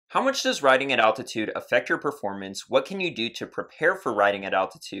How much does riding at altitude affect your performance? What can you do to prepare for riding at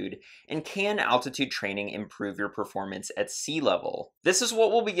altitude? And can altitude training improve your performance at sea level? This is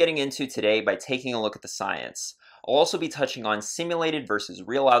what we'll be getting into today by taking a look at the science. I'll also be touching on simulated versus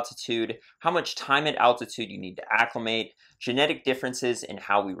real altitude, how much time at altitude you need to acclimate, genetic differences in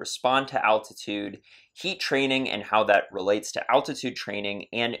how we respond to altitude, heat training and how that relates to altitude training,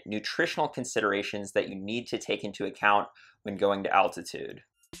 and nutritional considerations that you need to take into account when going to altitude.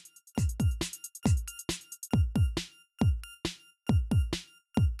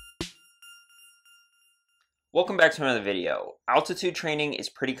 Welcome back to another video. Altitude training is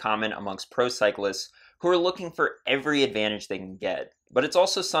pretty common amongst pro cyclists who are looking for every advantage they can get. But it's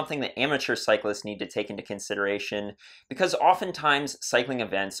also something that amateur cyclists need to take into consideration because oftentimes cycling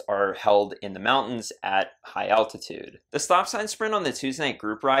events are held in the mountains at high altitude. The stop sign sprint on the Tuesday night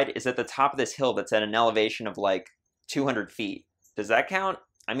group ride is at the top of this hill that's at an elevation of like 200 feet. Does that count?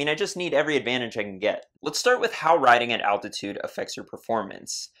 I mean, I just need every advantage I can get. Let's start with how riding at altitude affects your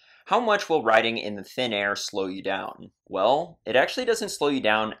performance. How much will riding in the thin air slow you down? Well, it actually doesn't slow you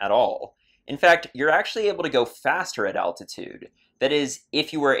down at all. In fact, you're actually able to go faster at altitude. That is,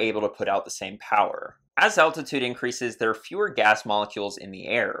 if you were able to put out the same power. As altitude increases, there are fewer gas molecules in the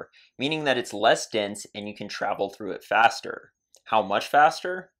air, meaning that it's less dense and you can travel through it faster. How much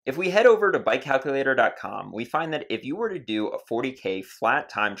faster? If we head over to bikecalculator.com, we find that if you were to do a 40K flat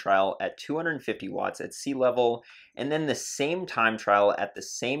time trial at 250 watts at sea level, and then the same time trial at the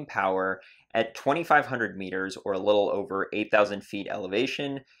same power at 2,500 meters or a little over 8,000 feet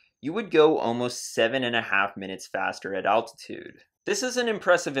elevation, you would go almost 7.5 minutes faster at altitude. This is an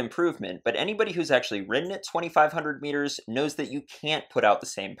impressive improvement, but anybody who's actually ridden at 2,500 meters knows that you can't put out the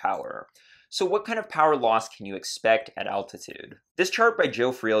same power. So what kind of power loss can you expect at altitude? This chart by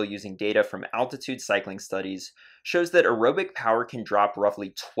Joe Friel using data from altitude cycling studies shows that aerobic power can drop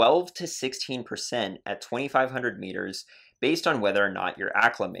roughly 12 to 16% at 2,500 meters based on whether or not you're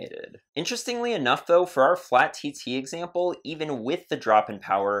acclimated. Interestingly enough though, for our flat TT example, even with the drop in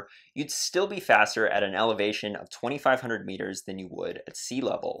power, you'd still be faster at an elevation of 2,500 meters than you would at sea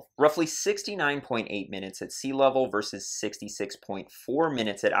level. Roughly 69.8 minutes at sea level versus 66.4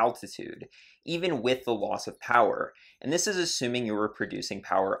 minutes at altitude, even with the loss of power. And this is assuming you were producing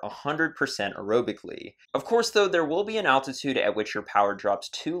power 100% aerobically. Of course though, there will be an altitude at which your power drops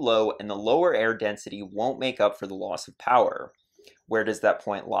too low and the lower air density won't make up for the loss of power. Where does that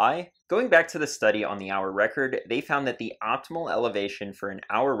point lie? Going back to the study on the hour record, they found that the optimal elevation for an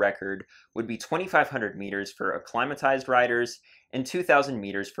hour record would be 2,500 meters for acclimatized riders and 2,000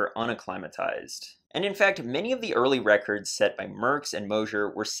 meters for unacclimatized. And in fact, many of the early records set by Merckx and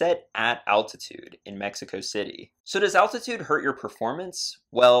Mosier were set at altitude in Mexico City. So does altitude hurt your performance?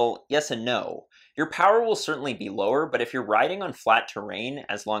 Well, yes and no. Your power will certainly be lower, but if you're riding on flat terrain,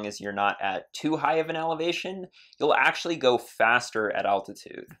 as long as you're not at too high of an elevation, you'll actually go faster at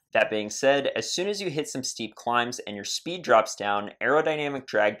altitude. That being said, as soon as you hit some steep climbs and your speed drops down, aerodynamic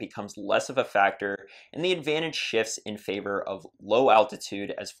drag becomes less of a factor, and the advantage shifts in favor of low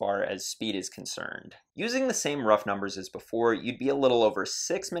altitude as far as speed is concerned. Using the same rough numbers as before, you'd be a little over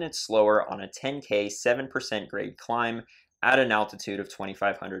 6 minutes slower on a 10K 7% grade climb at an altitude of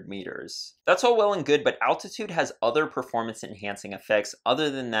 2,500 meters. That's all well and good, but altitude has other performance enhancing effects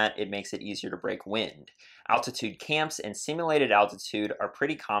other than that it makes it easier to break wind. Altitude camps and simulated altitude are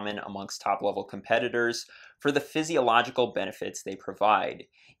pretty common amongst top-level competitors for the physiological benefits they provide,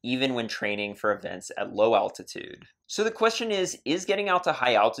 even when training for events at low altitude. So the question is getting out to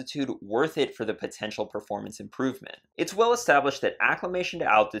high altitude worth it for the potential performance improvement? It's well established that acclimation to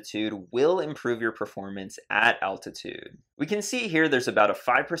altitude will improve your performance at altitude. We can see here there's about a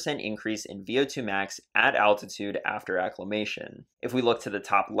 5% increase in VO2 max at altitude after acclimation. If we look to the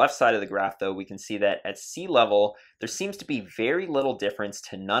top left side of the graph though, we can see that at sea level, there seems to be very little difference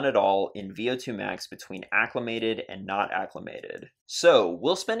to none at all in VO2 max between acclimated and not acclimated. So,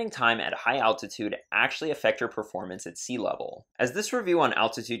 will spending time at high altitude actually affect your performance at sea level? As this review on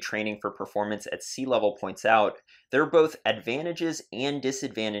altitude training for performance at sea level points out, there are both advantages and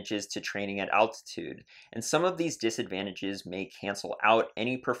disadvantages to training at altitude, and some of these disadvantages may cancel out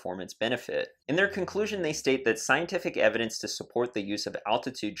any performance benefit. In their conclusion, they state that scientific evidence to support the use of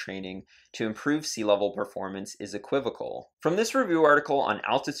altitude training to improve sea level performance is equivocal. From this review article on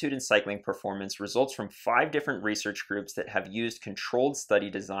altitude and cycling performance, results from 5 different research groups that have used controlled study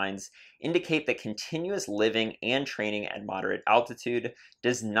designs indicate that continuous living and training at moderate altitude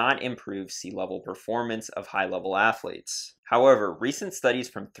does not improve sea level performance of high level athletes. However, recent studies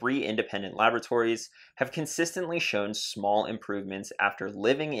from 3 independent laboratories have consistently shown small improvements after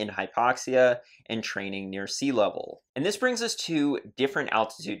living in hypoxia and training near sea level. And this brings us to different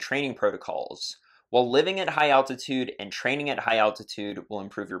altitude training protocols. While living at high altitude and training at high altitude will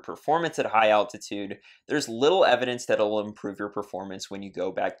improve your performance at high altitude, there's little evidence that it'll improve your performance when you go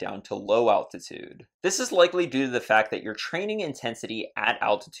back down to low altitude. This is likely due to the fact that your training intensity at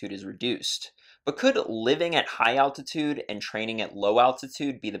altitude is reduced. But could living at high altitude and training at low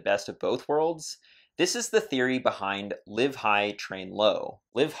altitude be the best of both worlds? This is the theory behind live high, train low.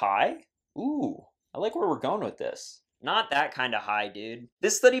 Live high? Ooh, I like where we're going with this. Not that kind of high, dude.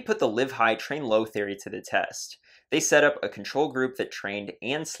 This study put the live high, train low theory to the test. They set up a control group that trained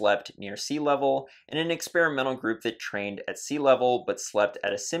and slept near sea level, and an experimental group that trained at sea level but slept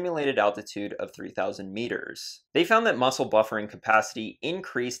at a simulated altitude of 3,000 meters. They found that muscle buffering capacity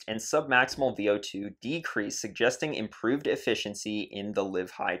increased and submaximal VO2 decreased, suggesting improved efficiency in the live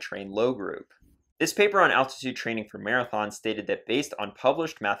high, train low group. This paper on altitude training for marathons stated that based on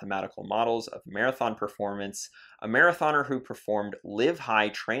published mathematical models of marathon performance, a marathoner who performed live high,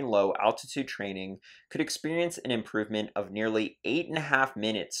 train low altitude training could experience an improvement of nearly 8.5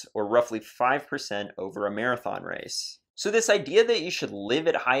 minutes, or roughly 5% over a marathon race. So this idea that you should live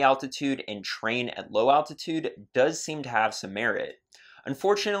at high altitude and train at low altitude does seem to have some merit.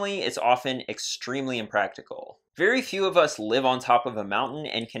 Unfortunately, it's often extremely impractical. Very few of us live on top of a mountain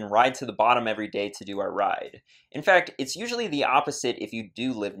and can ride to the bottom every day to do our ride. In fact, it's usually the opposite if you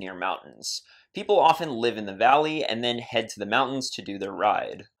do live near mountains. People often live in the valley and then head to the mountains to do their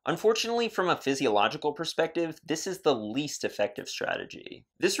ride. Unfortunately, from a physiological perspective, this is the least effective strategy.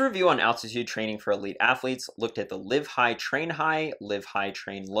 This review on altitude training for elite athletes looked at the live high, train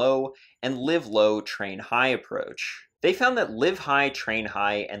low, and live low, train high approach. They found that live high, train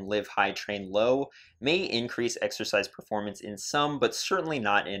high, and live high, train low may increase exercise performance in some, but certainly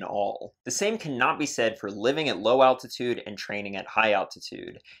not in all. The same cannot be said for living at low altitude and training at high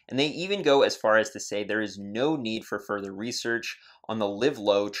altitude, and they even go as far as to say there is no need for further research on the live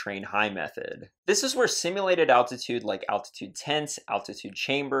low, train high method. This is where simulated altitude like altitude tents, altitude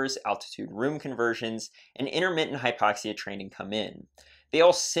chambers, altitude room conversions, and intermittent hypoxia training come in. They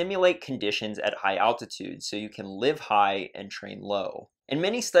all simulate conditions at high altitude, so you can live high and train low. And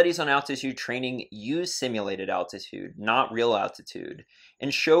many studies on altitude training use simulated altitude, not real altitude,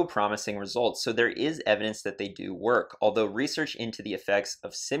 and show promising results, so there is evidence that they do work, although research into the effects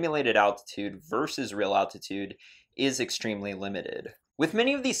of simulated altitude versus real altitude is extremely limited. With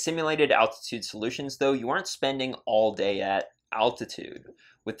many of these simulated altitude solutions, though, you aren't spending all day at altitude.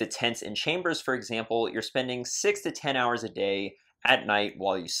 With the tents and chambers, for example, you're spending 6 to 10 hours a day at night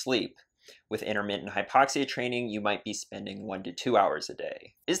while you sleep. With intermittent hypoxia training, you might be spending 1 to 2 hours a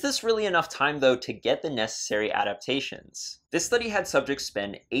day. Is this really enough time, though, to get the necessary adaptations? This study had subjects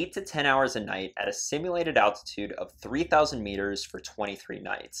spend 8 to 10 hours a night at a simulated altitude of 3,000 meters for 23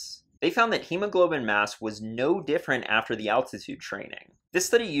 nights. They found that hemoglobin mass was no different after the altitude training. This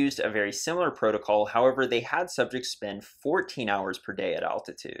study used a very similar protocol, however, they had subjects spend 14 hours per day at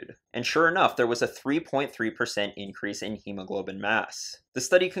altitude. And sure enough, there was a 3.3% increase in hemoglobin mass. The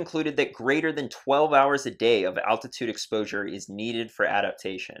study concluded that greater than 12 hours a day of altitude exposure is needed for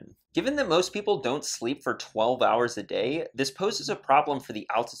adaptation. Given that most people don't sleep for 12 hours a day, this poses a problem for the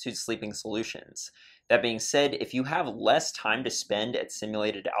altitude sleeping solutions. That being said, if you have less time to spend at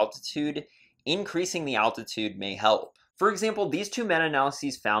simulated altitude, increasing the altitude may help. For example, these two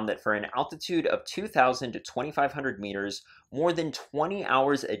meta-analyses found that for an altitude of 2,000 to 2,500 meters, more than 20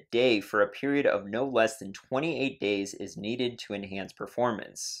 hours a day for a period of no less than 28 days is needed to enhance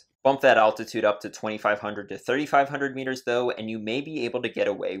performance. Bump that altitude up to 2,500 to 3,500 meters though, and you may be able to get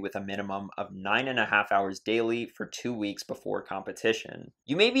away with a minimum of 9.5 hours daily for 2 weeks before competition.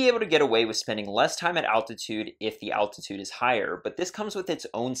 You may be able to get away with spending less time at altitude if the altitude is higher, but this comes with its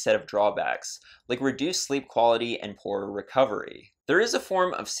own set of drawbacks, like reduced sleep quality and poorer recovery. There is a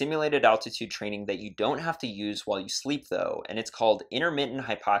form of simulated altitude training that you don't have to use while you sleep though, and it's called intermittent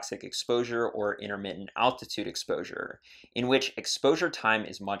hypoxic exposure or intermittent altitude exposure, in which exposure time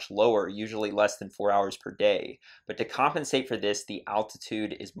is much lower, usually less than 4 hours per day, but to compensate for this, the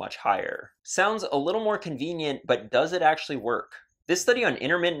altitude is much higher. Sounds a little more convenient, but does it actually work? This study on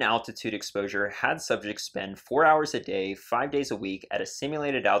intermittent altitude exposure had subjects spend 4 hours a day, 5 days a week at a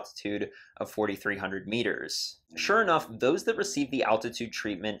simulated altitude of 4,300 meters. Sure enough, those that received the altitude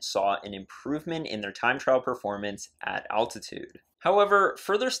treatment saw an improvement in their time trial performance at altitude. However,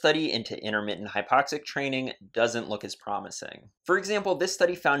 further study into intermittent hypoxic training doesn't look as promising. For example, this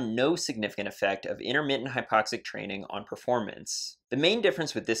study found no significant effect of intermittent hypoxic training on performance. The main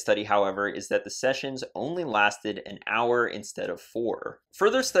difference with this study, however, is that the sessions only lasted an hour instead of 4.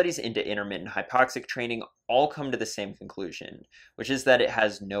 Further studies into intermittent hypoxic training all come to the same conclusion, which is that it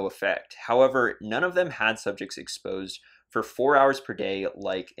has no effect. However, none of them had subjects exposed for 4 hours per day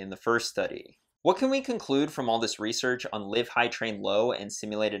like in the first study. What can we conclude from all this research on live high, train low, and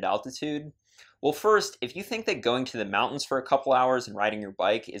simulated altitude? Well, first, if you think that going to the mountains for a couple hours and riding your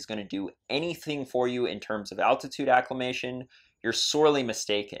bike is going to do anything for you in terms of altitude acclimation, you're sorely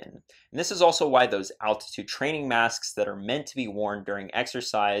mistaken. And this is also why those altitude training masks that are meant to be worn during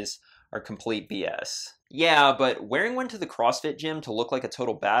exercise are complete BS. Yeah, but wearing one to the CrossFit gym to look like a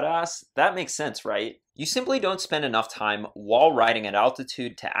total badass, that makes sense, right? You simply don't spend enough time while riding at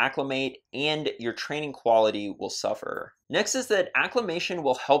altitude to acclimate, and your training quality will suffer. Next is that acclimation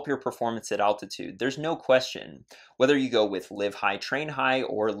will help your performance at altitude. There's no question, whether you go with live high, train high,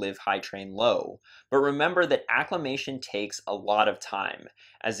 or live high, train low. But remember that acclimation takes a lot of time,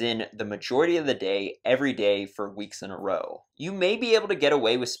 as in the majority of the day, every day for weeks in a row. You may be able to get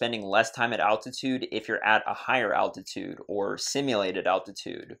away with spending less time at altitude if you're at a higher altitude or simulated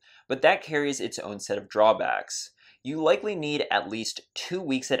altitude, but that carries its own set of drawbacks. You likely need at least 2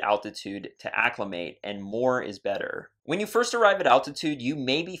 weeks at altitude to acclimate, and more is better. When you first arrive at altitude, you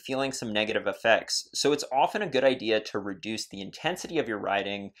may be feeling some negative effects, so it's often a good idea to reduce the intensity of your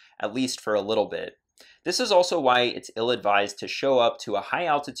riding, at least for a little bit. This is also why it's ill-advised to show up to a high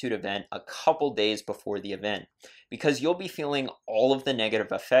altitude event a couple days before the event, because you'll be feeling all of the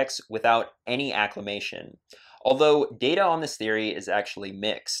negative effects without any acclimation. Although data on this theory is actually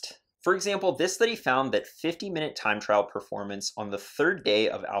mixed. For example, this study found that 50-minute time trial performance on the 3rd day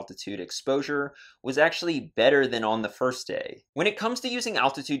of altitude exposure was actually better than on the first day. When it comes to using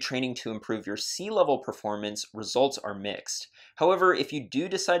altitude training to improve your sea level performance, results are mixed. However, if you do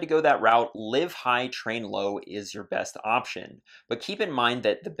decide to go that route, live high, train low is your best option. But keep in mind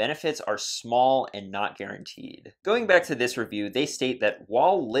that the benefits are small and not guaranteed. Going back to this review, they state that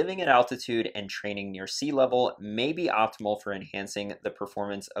while living at altitude and training near sea level may be optimal for enhancing the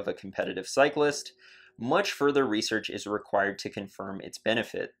performance of a competitive cyclist, much further research is required to confirm its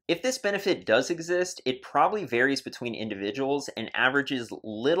benefit. If this benefit does exist, it probably varies between individuals and averages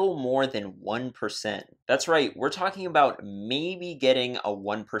little more than 1%. That's right, we're talking about maybe getting a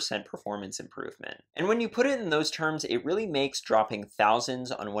 1% performance improvement. And when you put it in those terms, it really makes dropping thousands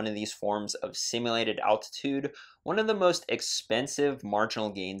on one of these forms of simulated altitude one of the most expensive marginal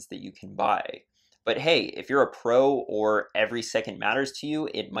gains that you can buy. But hey, if you're a pro or every second matters to you,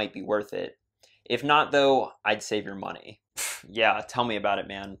 it might be worth it. If not though, I'd save your money. Yeah, tell me about it,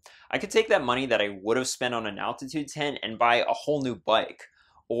 man. I could take that money that I would have spent on an altitude tent and buy a whole new bike,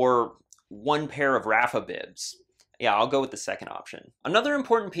 or one pair of Rafa bibs. Yeah, I'll go with the second option. Another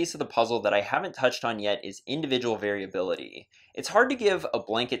important piece of the puzzle that I haven't touched on yet is individual variability. It's hard to give a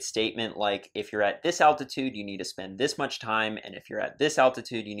blanket statement like, if you're at this altitude, you need to spend this much time, and if you're at this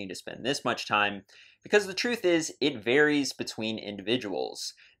altitude, you need to spend this much time, because the truth is, it varies between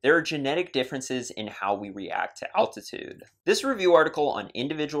individuals. There are genetic differences in how we react to altitude. This review article on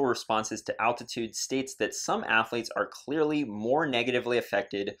individual responses to altitude states that some athletes are clearly more negatively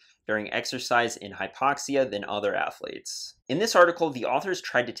affected during exercise in hypoxia than other athletes. In this article, the authors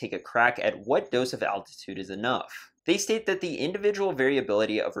tried to take a crack at what dose of altitude is enough. They state that the individual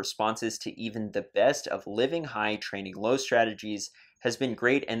variability of responses to even the best of living high, training low strategies has been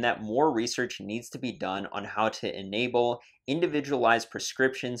great, and that more research needs to be done on how to enable individualized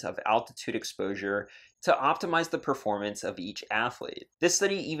prescriptions of altitude exposure to optimize the performance of each athlete. This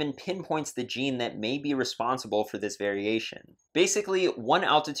study even pinpoints the gene that may be responsible for this variation. Basically, one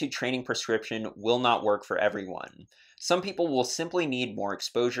altitude training prescription will not work for everyone. Some people will simply need more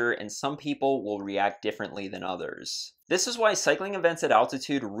exposure, and some people will react differently than others. This is why cycling events at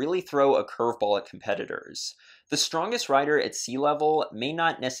altitude really throw a curveball at competitors. The strongest rider at sea level may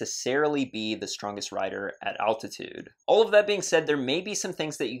not necessarily be the strongest rider at altitude. All of that being said, there may be some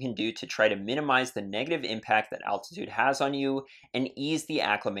things that you can do to try to minimize the negative impact that altitude has on you and ease the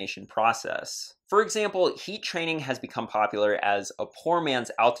acclimation process. For example, heat training has become popular as a poor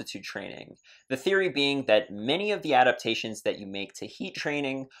man's altitude training, the theory being that many of the adaptations that you make to heat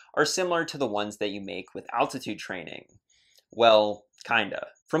training are similar to the ones that you make with altitude training. Well, kinda.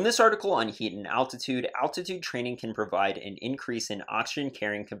 From this article on heat and altitude, altitude training can provide an increase in oxygen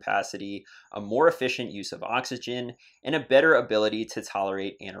carrying capacity, a more efficient use of oxygen, and a better ability to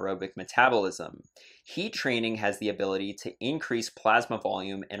tolerate anaerobic metabolism. Heat training has the ability to increase plasma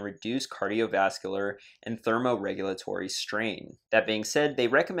volume and reduce cardiovascular and thermoregulatory strain. That being said, they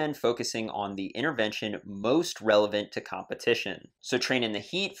recommend focusing on the intervention most relevant to competition. So train in the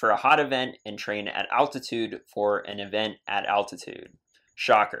heat for a hot event and train at altitude for an event at altitude.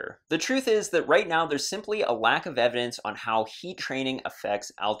 Shocker. The truth is that right now there's simply a lack of evidence on how heat training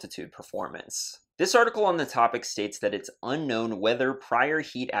affects altitude performance. This article on the topic states that it's unknown whether prior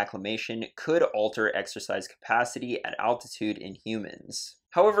heat acclimation could alter exercise capacity at altitude in humans.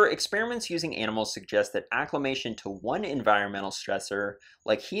 However, experiments using animals suggest that acclimation to one environmental stressor,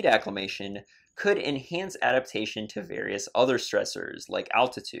 like heat acclimation, could enhance adaptation to various other stressors, like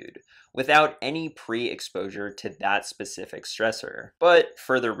altitude, without any pre-exposure to that specific stressor. But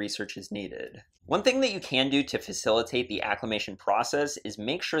further research is needed. One thing that you can do to facilitate the acclimation process is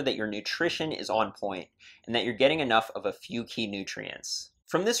make sure that your nutrition is on point and that you're getting enough of a few key nutrients.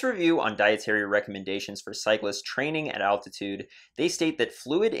 From this review on dietary recommendations for cyclists training at altitude, they state that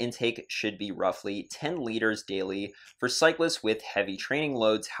fluid intake should be roughly 10 liters daily for cyclists with heavy training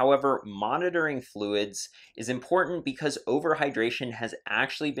loads. However, monitoring fluids is important because overhydration has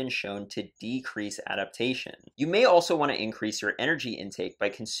actually been shown to decrease adaptation. You may also want to increase your energy intake by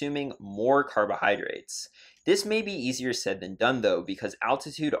consuming more carbohydrates. This may be easier said than done though, because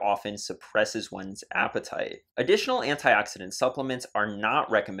altitude often suppresses one's appetite. Additional antioxidant supplements are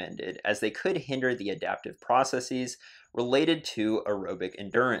not recommended as they could hinder the adaptive processes related to aerobic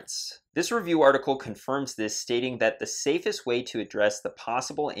endurance. This review article confirms this, stating that the safest way to address the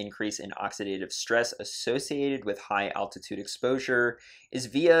possible increase in oxidative stress associated with high altitude exposure is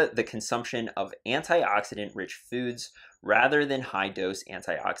via the consumption of antioxidant-rich foods rather than high-dose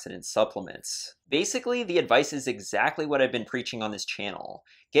antioxidant supplements. Basically, the advice is exactly what I've been preaching on this channel.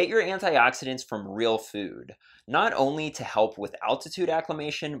 Get your antioxidants from real food, not only to help with altitude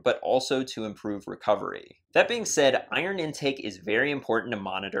acclimation, but also to improve recovery. That being said, iron intake is very important to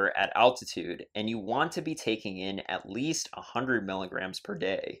monitor at altitude, and you want to be taking in at least 100 milligrams per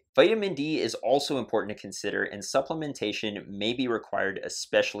day. Vitamin D is also important to consider, and supplementation may be required,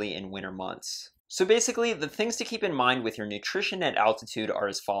 especially in winter months. So basically, the things to keep in mind with your nutrition at altitude are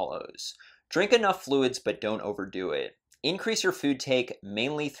as follows. Drink enough fluids, but don't overdo it. Increase your food take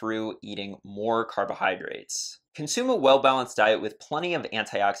mainly through eating more carbohydrates. Consume a well-balanced diet with plenty of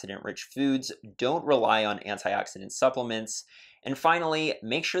antioxidant-rich foods. Don't rely on antioxidant supplements. And finally,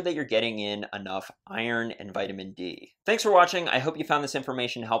 make sure that you're getting in enough iron and vitamin D. Thanks for watching. I hope you found this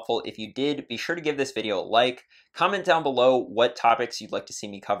information helpful. If you did, be sure to give this video a like, comment down below what topics you'd like to see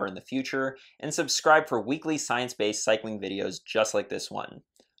me cover in the future, and subscribe for weekly science-based cycling videos just like this one.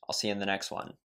 I'll see you in the next one.